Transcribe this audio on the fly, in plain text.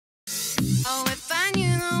Oh, if I knew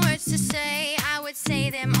the words to say, I would say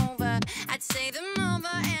them over. I'd say them over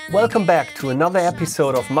and Welcome back to another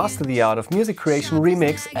episode of Master the Art of Music Creation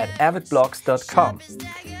Remix at avidblogs.com.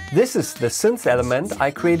 This is the synth element I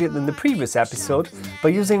created in the previous episode by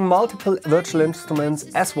using multiple virtual instruments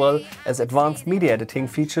as well as advanced media editing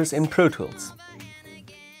features in Pro Tools.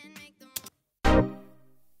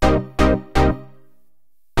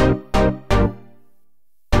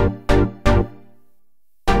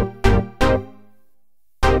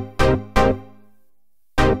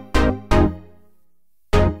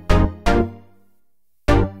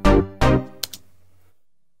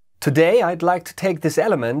 Today I'd like to take this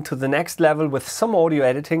element to the next level with some audio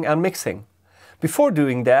editing and mixing. Before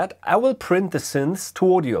doing that, I will print the synths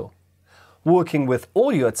to audio. Working with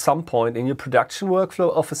audio at some point in your production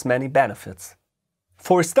workflow offers many benefits.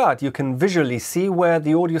 For a start, you can visually see where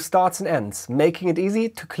the audio starts and ends, making it easy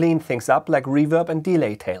to clean things up like reverb and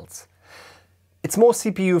delay tails. It's more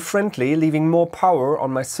CPU friendly, leaving more power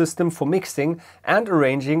on my system for mixing and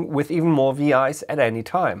arranging with even more VIs at any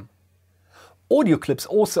time. Audio clips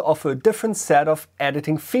also offer a different set of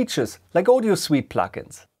editing features, like Audio Suite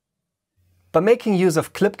plugins. By making use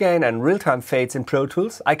of clip gain and real-time fades in Pro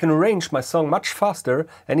Tools, I can arrange my song much faster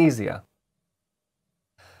and easier.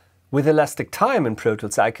 With elastic time in Pro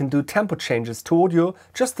Tools, I can do tempo changes to audio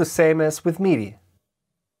just the same as with MIDI.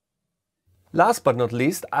 Last but not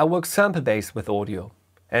least, I work sample-based with audio.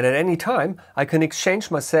 And at any time, I can exchange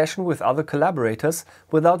my session with other collaborators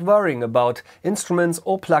without worrying about instruments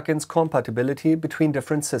or plugins compatibility between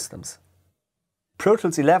different systems. Pro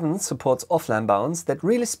Tools 11 supports offline bounce that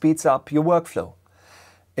really speeds up your workflow.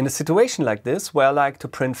 In a situation like this, where I like to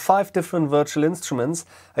print 5 different virtual instruments,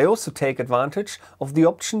 I also take advantage of the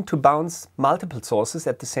option to bounce multiple sources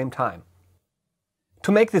at the same time.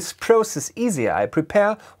 To make this process easier, I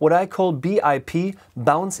prepare what I call BIP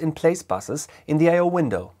bounce in place buses in the I/O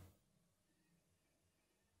window.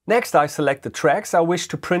 Next, I select the tracks I wish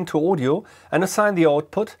to print to audio and assign the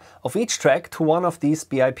output of each track to one of these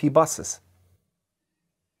BIP buses.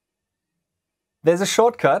 There's a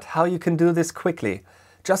shortcut how you can do this quickly.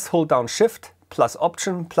 Just hold down Shift plus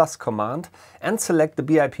Option plus Command and select the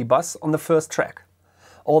BIP bus on the first track.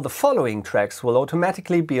 All the following tracks will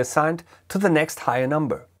automatically be assigned to the next higher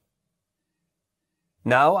number.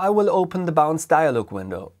 Now I will open the bounce dialog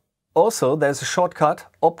window. Also, there's a shortcut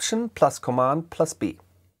Option plus Command plus B.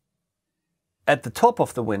 At the top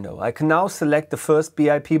of the window, I can now select the first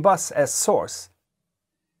BIP bus as source.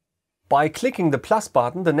 By clicking the plus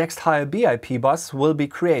button, the next higher BIP bus will be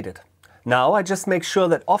created. Now I just make sure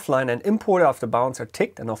that offline and import after bounce are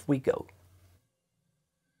ticked and off we go.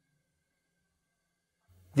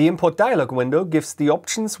 The import dialog window gives the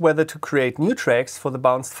options whether to create new tracks for the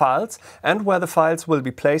bounced files and where the files will be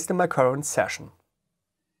placed in my current session.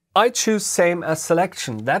 I choose same as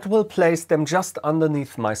selection. That will place them just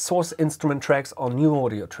underneath my source instrument tracks on new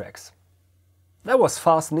audio tracks. That was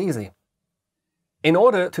fast and easy. In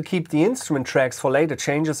order to keep the instrument tracks for later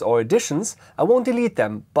changes or additions, I won't delete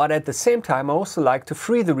them, but at the same time I also like to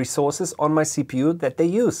free the resources on my CPU that they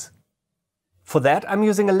use. For that, I'm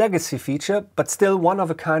using a legacy feature, but still one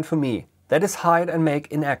of a kind for me. That is hide and make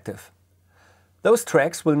inactive. Those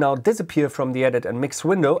tracks will now disappear from the edit and mix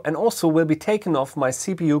window and also will be taken off my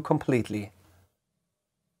CPU completely.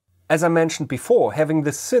 As I mentioned before, having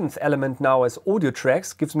the synth element now as audio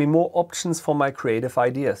tracks gives me more options for my creative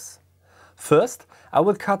ideas. First, I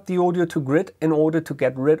will cut the audio to grid in order to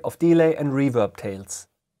get rid of delay and reverb tails.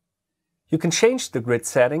 You can change the grid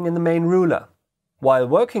setting in the main ruler. While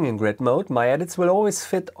working in grid mode, my edits will always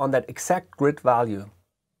fit on that exact grid value.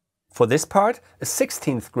 For this part, a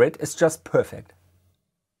 16th grid is just perfect.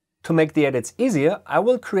 To make the edits easier, I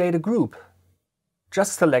will create a group.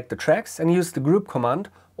 Just select the tracks and use the group command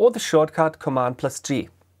or the shortcut Command plus G.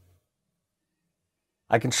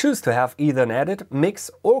 I can choose to have either an edit,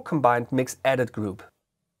 mix or combined mix-edit group.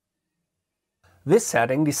 This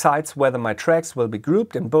setting decides whether my tracks will be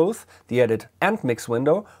grouped in both the edit and mix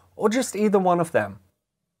window or just either one of them.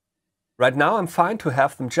 Right now I'm fine to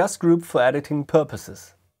have them just grouped for editing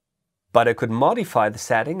purposes. But I could modify the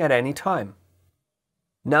setting at any time.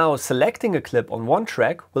 Now selecting a clip on one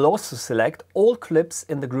track will also select all clips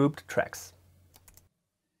in the grouped tracks.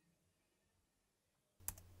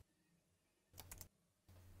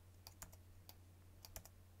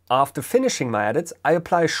 After finishing my edits, I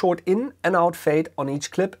apply a short in and out fade on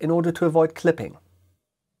each clip in order to avoid clipping.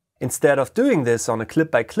 Instead of doing this on a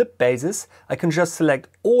clip-by-clip basis, I can just select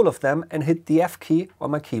all of them and hit the F key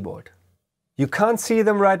on my keyboard. You can't see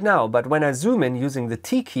them right now, but when I zoom in using the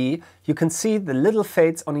T key, you can see the little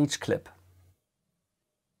fades on each clip.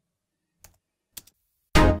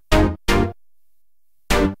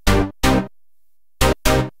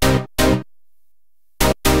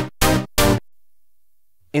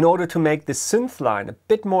 In order to make this synth line a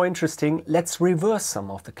bit more interesting, let's reverse some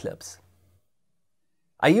of the clips.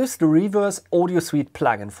 I use the Reverse Audio Suite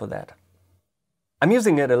plugin for that. I'm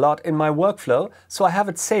using it a lot in my workflow, so I have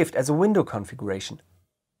it saved as a window configuration.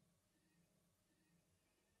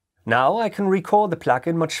 Now I can record the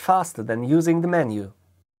plugin much faster than using the menu.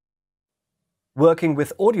 Working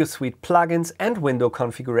with Audio Suite plugins and window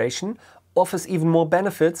configuration offers even more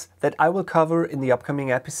benefits that I will cover in the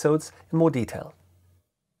upcoming episodes in more detail.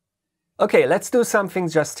 Okay, let's do something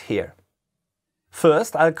just here.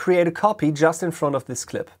 First, I'll create a copy just in front of this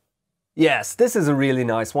clip. Yes, this is a really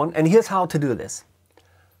nice one, and here's how to do this.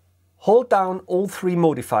 Hold down all three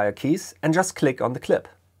modifier keys and just click on the clip.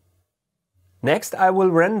 Next, I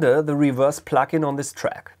will render the reverse plugin on this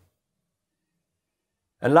track.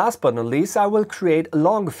 And last but not least, I will create a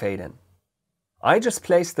longer fade-in. I just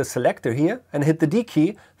place the selector here and hit the D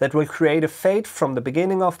key that will create a fade from the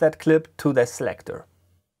beginning of that clip to the selector.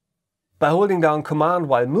 By holding down Command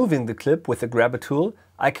while moving the clip with the grabber tool,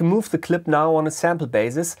 I can move the clip now on a sample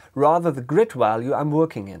basis rather the grid value I'm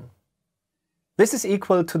working in. This is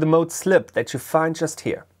equal to the mode slip that you find just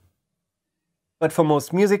here. But for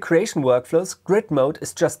most music creation workflows, grid mode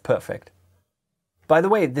is just perfect. By the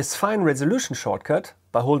way, this fine resolution shortcut,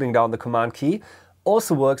 by holding down the Command key,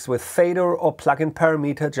 also works with fader or plugin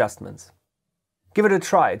parameter adjustments. Give it a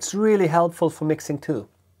try, it's really helpful for mixing too.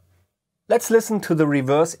 Let's listen to the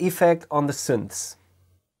reverse effect on the synths.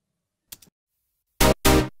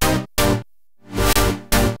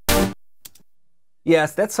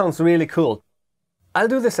 Yes, that sounds really cool. I'll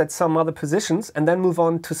do this at some other positions and then move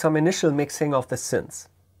on to some initial mixing of the synths.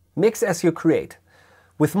 Mix as you create.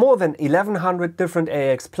 With more than 1100 different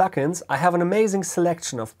AX plugins, I have an amazing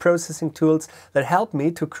selection of processing tools that help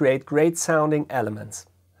me to create great sounding elements.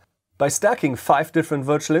 By stacking 5 different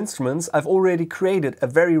virtual instruments, I've already created a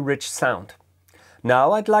very rich sound.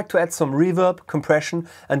 Now I'd like to add some reverb, compression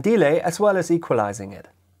and delay as well as equalizing it.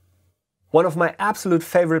 One of my absolute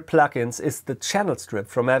favorite plugins is the channel strip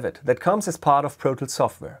from Avid that comes as part of Pro Tools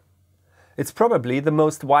software. It's probably the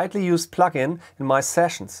most widely used plugin in my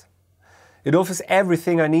sessions. It offers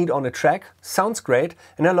everything I need on a track, sounds great,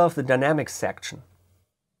 and I love the dynamics section.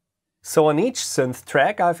 So on each synth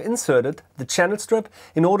track I've inserted the channel strip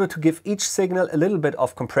in order to give each signal a little bit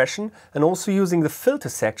of compression and also using the filter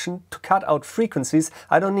section to cut out frequencies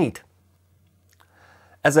I don't need.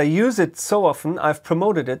 As I use it so often, I've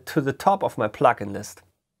promoted it to the top of my plugin list.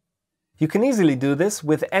 You can easily do this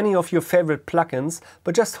with any of your favorite plugins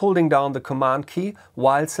by just holding down the Command key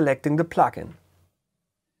while selecting the plugin.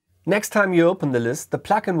 Next time you open the list, the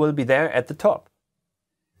plugin will be there at the top.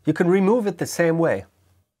 You can remove it the same way.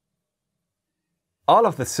 All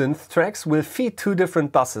of the synth tracks will feed 2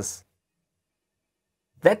 different buses.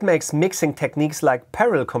 That makes mixing techniques like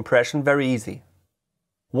parallel compression very easy.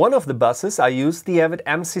 One of the buses I use the Avid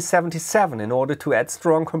MC77 in order to add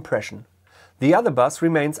strong compression. The other bus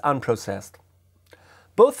remains unprocessed.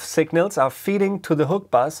 Both signals are feeding to the hook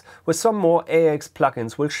bus where some more AX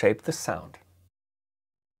plugins will shape the sound.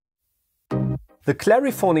 The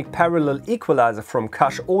Clariphonic Parallel Equalizer from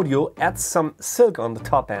Kush Audio adds some silk on the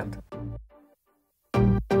top end.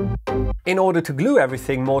 In order to glue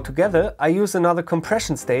everything more together, I use another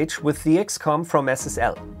compression stage with the XCOM from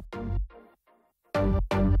SSL.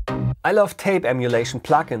 I love tape emulation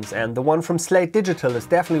plugins and the one from Slate Digital is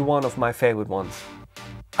definitely one of my favorite ones.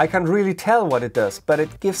 I can't really tell what it does, but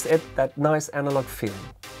it gives it that nice analog feeling.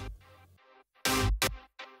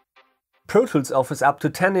 Pro Tools offers up to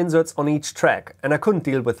 10 inserts on each track and I couldn't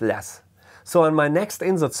deal with less. So on my next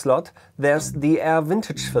insert slot there's the Air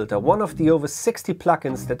Vintage filter, one of the over 60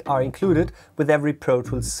 plugins that are included with every Pro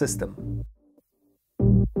Tools system.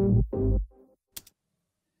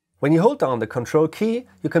 When you hold down the Control key,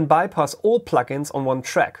 you can bypass all plugins on one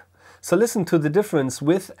track, so listen to the difference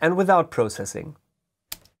with and without processing.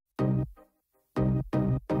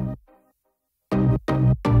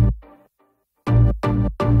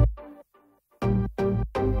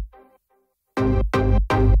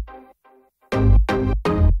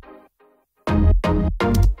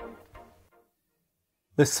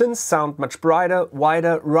 The synths sound much brighter,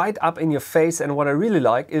 wider, right up in your face, and what I really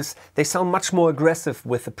like is they sound much more aggressive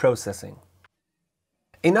with the processing.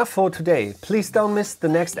 Enough for today. Please don't miss the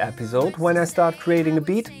next episode when I start creating a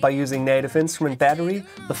beat by using Native Instrument Battery,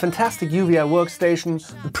 the fantastic UVI workstation,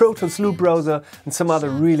 the Pro Tools Loop browser and some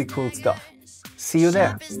other really cool stuff. See you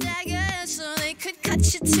there. So they could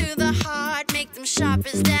cut you to the heart, make them sharp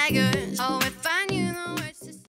as daggers. Oh, if